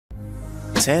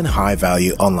10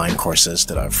 high-value online courses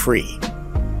that are free.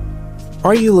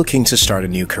 Are you looking to start a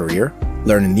new career,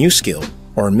 learn a new skill,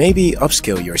 or maybe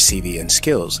upscale your CV and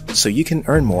skills so you can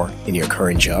earn more in your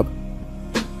current job?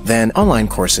 Then online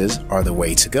courses are the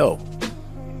way to go.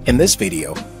 In this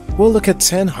video, we'll look at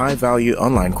 10 high-value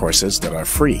online courses that are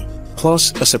free,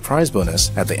 plus a surprise bonus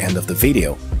at the end of the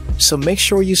video, so make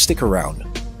sure you stick around.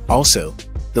 Also,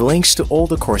 the links to all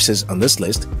the courses on this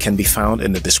list can be found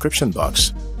in the description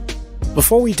box.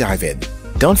 Before we dive in,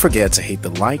 don't forget to hit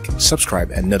the like,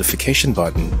 subscribe, and notification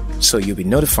button so you'll be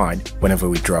notified whenever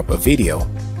we drop a video.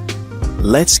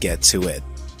 Let's get to it.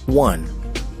 1.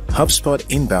 HubSpot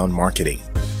Inbound Marketing.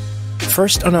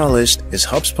 First on our list is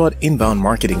HubSpot Inbound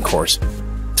Marketing course.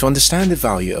 To understand the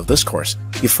value of this course,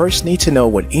 you first need to know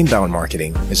what inbound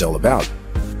marketing is all about.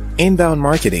 Inbound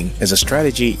marketing is a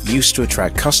strategy used to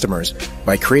attract customers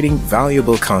by creating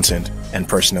valuable content and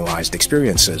personalized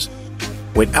experiences.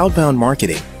 With outbound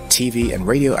marketing, TV and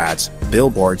radio ads,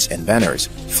 billboards and banners,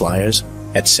 flyers,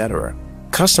 etc.,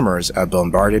 customers are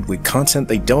bombarded with content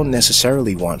they don't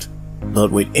necessarily want.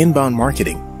 But with inbound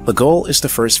marketing, the goal is to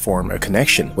first form a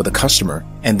connection with a customer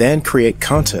and then create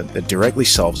content that directly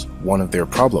solves one of their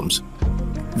problems.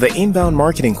 The inbound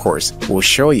marketing course will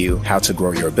show you how to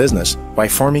grow your business by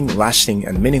forming lasting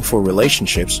and meaningful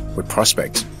relationships with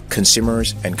prospects,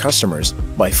 consumers, and customers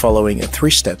by following a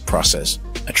 3-step process: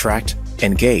 attract,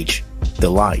 engage,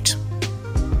 delight.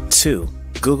 2.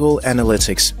 Google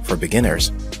Analytics for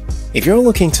beginners. If you're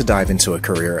looking to dive into a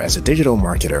career as a digital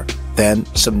marketer, then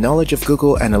some knowledge of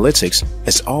Google Analytics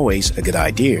is always a good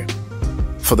idea.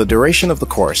 For the duration of the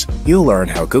course, you'll learn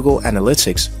how Google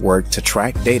Analytics work to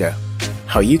track data,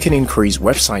 how you can increase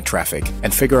website traffic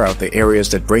and figure out the areas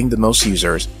that bring the most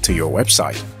users to your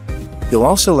website. You'll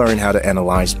also learn how to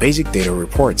analyze basic data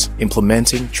reports,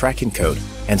 implementing tracking code,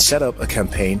 and set up a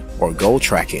campaign or goal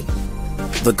tracking.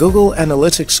 The Google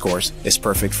Analytics course is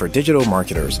perfect for digital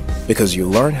marketers because you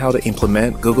learn how to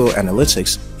implement Google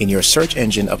Analytics in your search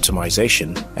engine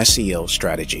optimization (SEO)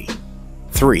 strategy.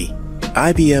 3.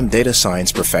 IBM Data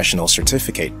Science Professional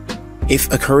Certificate.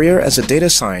 If a career as a data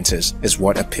scientist is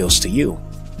what appeals to you,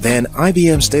 then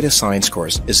IBM's data science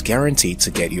course is guaranteed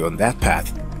to get you on that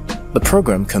path. The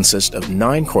program consists of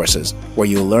 9 courses where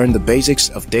you'll learn the basics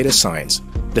of data science,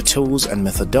 the tools and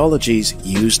methodologies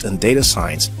used in data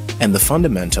science, and the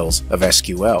fundamentals of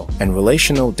SQL and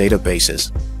relational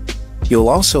databases. You'll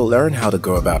also learn how to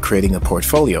go about creating a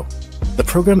portfolio. The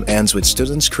program ends with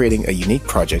students creating a unique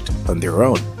project on their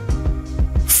own.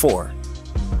 4.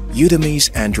 Udemy's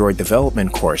Android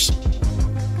Development course.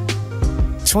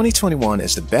 2021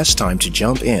 is the best time to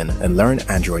jump in and learn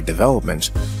Android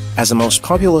development. As the most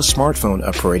popular smartphone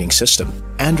operating system,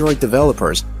 Android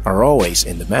developers are always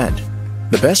in demand.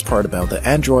 The best part about the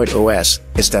Android OS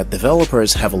is that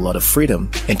developers have a lot of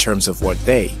freedom in terms of what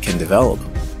they can develop.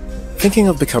 Thinking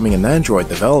of becoming an Android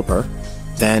developer?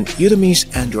 Then Udemy's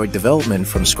Android Development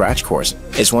from Scratch course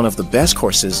is one of the best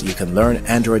courses you can learn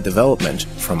Android development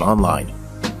from online.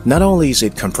 Not only is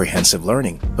it comprehensive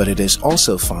learning, but it is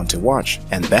also fun to watch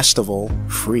and, best of all,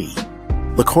 free.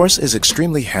 The course is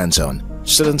extremely hands-on.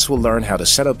 Students will learn how to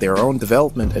set up their own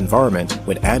development environment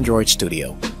with Android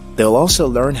Studio. They'll also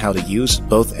learn how to use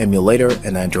both emulator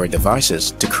and Android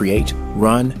devices to create,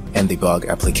 run, and debug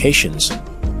applications.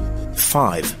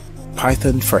 5.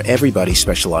 Python for Everybody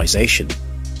Specialization.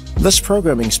 This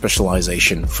programming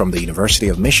specialization from the University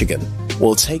of Michigan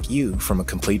will take you from a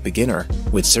complete beginner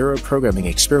with zero programming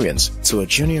experience to a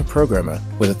junior programmer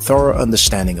with a thorough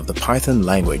understanding of the Python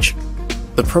language.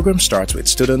 The program starts with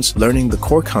students learning the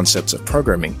core concepts of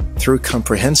programming through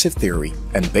comprehensive theory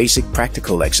and basic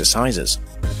practical exercises.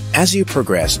 As you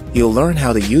progress, you'll learn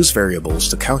how to use variables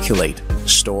to calculate,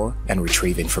 store, and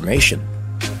retrieve information.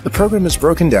 The program is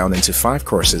broken down into 5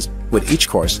 courses, with each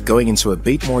course going into a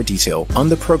bit more detail on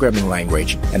the programming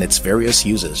language and its various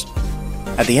uses.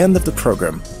 At the end of the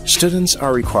program, students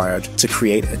are required to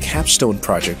create a capstone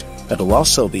project that will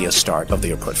also be a start of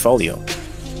their portfolio.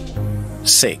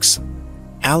 6.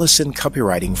 Alison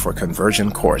Copywriting for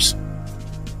Conversion course.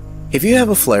 If you have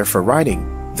a flair for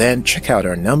writing, then check out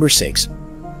our number 6,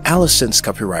 Alison's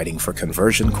Copywriting for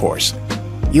Conversion course.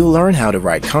 You'll learn how to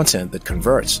write content that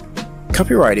converts.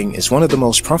 Copywriting is one of the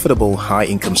most profitable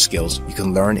high-income skills you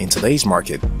can learn in today's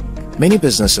market. Many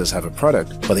businesses have a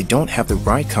product, but they don't have the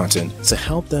right content to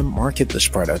help them market this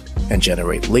product and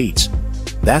generate leads.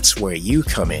 That's where you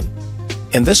come in.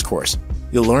 In this course,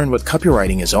 you'll learn what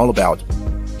copywriting is all about,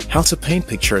 how to paint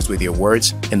pictures with your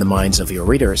words in the minds of your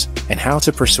readers, and how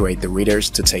to persuade the readers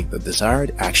to take the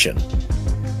desired action.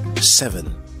 7.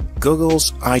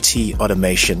 Google's IT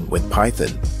automation with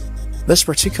Python. This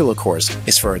particular course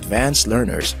is for advanced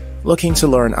learners looking to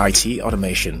learn IT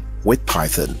automation with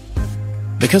Python.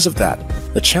 Because of that,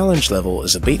 the challenge level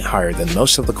is a bit higher than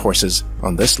most of the courses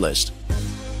on this list.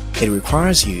 It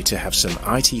requires you to have some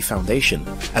IT foundation,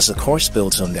 as the course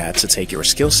builds on that to take your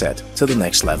skill set to the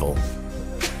next level.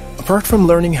 Apart from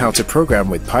learning how to program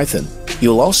with Python,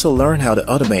 you'll also learn how to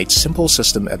automate simple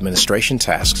system administration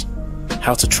tasks,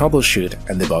 how to troubleshoot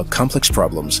and debug complex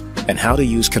problems, and how to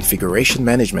use configuration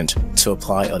management to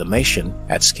apply automation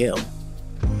at scale.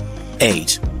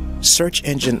 8. Search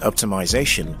Engine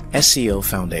Optimization SEO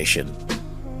Foundation.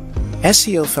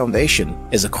 SEO Foundation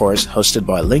is a course hosted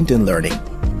by LinkedIn Learning.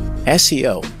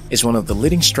 SEO is one of the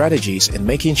leading strategies in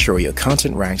making sure your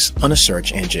content ranks on a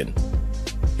search engine.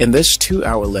 In this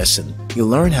 2-hour lesson, you'll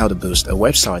learn how to boost a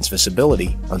website's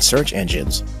visibility on search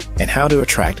engines and how to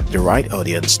attract the right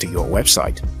audience to your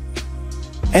website.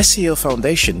 SEO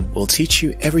Foundation will teach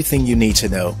you everything you need to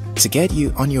know to get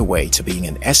you on your way to being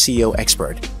an SEO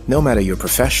expert, no matter your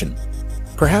profession.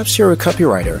 Perhaps you're a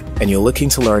copywriter and you're looking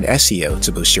to learn SEO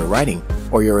to boost your writing,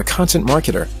 or you're a content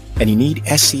marketer and you need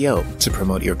SEO to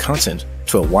promote your content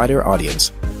to a wider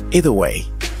audience. Either way,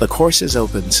 the course is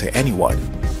open to anyone.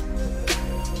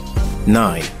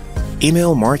 9.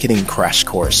 Email Marketing Crash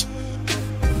Course.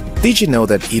 Did you know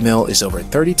that email is over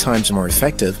 30 times more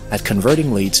effective at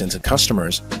converting leads into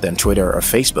customers than Twitter or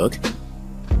Facebook?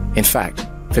 In fact,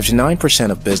 59%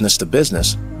 of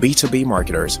business-to-business B2B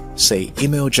marketers say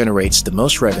email generates the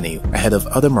most revenue ahead of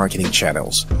other marketing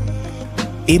channels.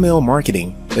 Email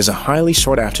marketing is a highly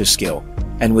sought-after skill,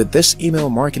 and with this email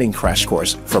marketing crash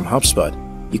course from HubSpot,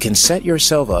 you can set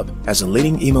yourself up as a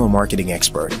leading email marketing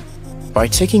expert. By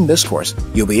taking this course,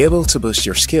 you'll be able to boost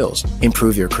your skills,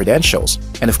 improve your credentials,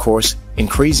 and of course,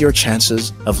 increase your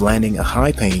chances of landing a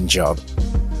high-paying job.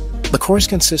 The course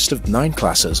consists of 9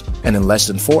 classes, and in less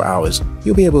than 4 hours,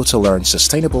 you'll be able to learn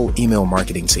sustainable email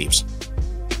marketing tips.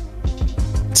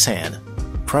 10.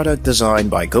 Product Design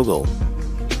by Google.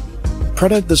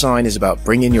 Product design is about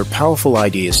bringing your powerful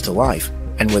ideas to life,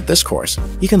 and with this course,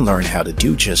 you can learn how to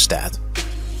do just that.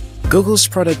 Google's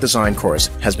product design course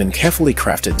has been carefully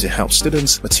crafted to help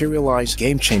students materialize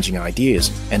game-changing ideas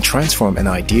and transform an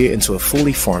idea into a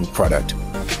fully formed product.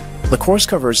 The course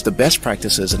covers the best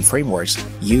practices and frameworks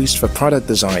used for product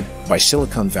design by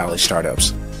Silicon Valley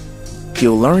startups.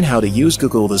 You'll learn how to use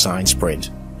Google Design Sprint,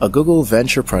 a Google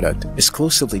venture product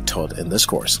exclusively taught in this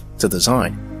course, to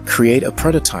design, create a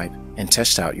prototype, and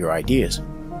test out your ideas.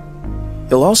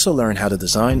 You'll also learn how to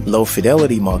design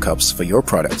low-fidelity mockups for your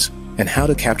products and how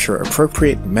to capture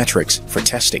appropriate metrics for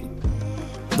testing.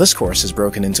 This course is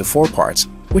broken into 4 parts,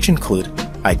 which include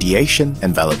ideation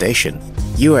and validation,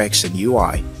 UX and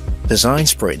UI, design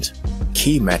sprint,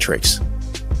 key metrics.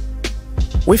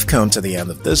 We've come to the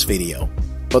end of this video,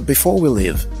 but before we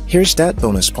leave, here's that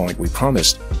bonus point we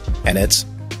promised, and it's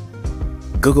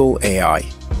Google AI.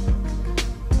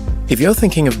 If you're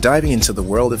thinking of diving into the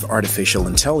world of artificial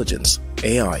intelligence,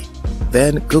 AI,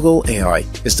 then Google AI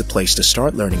is the place to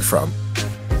start learning from.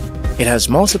 It has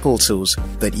multiple tools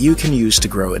that you can use to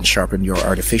grow and sharpen your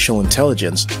artificial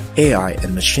intelligence, AI,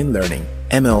 and machine learning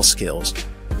 (ML) skills.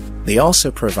 They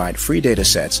also provide free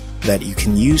datasets that you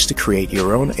can use to create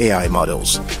your own AI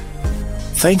models.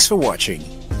 Thanks for watching.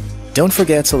 Don't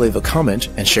forget to leave a comment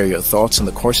and share your thoughts on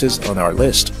the courses on our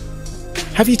list.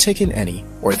 Have you taken any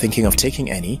or thinking of taking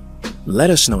any?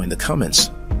 Let us know in the comments.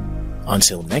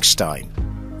 Until next time,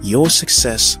 your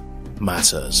success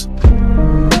matters.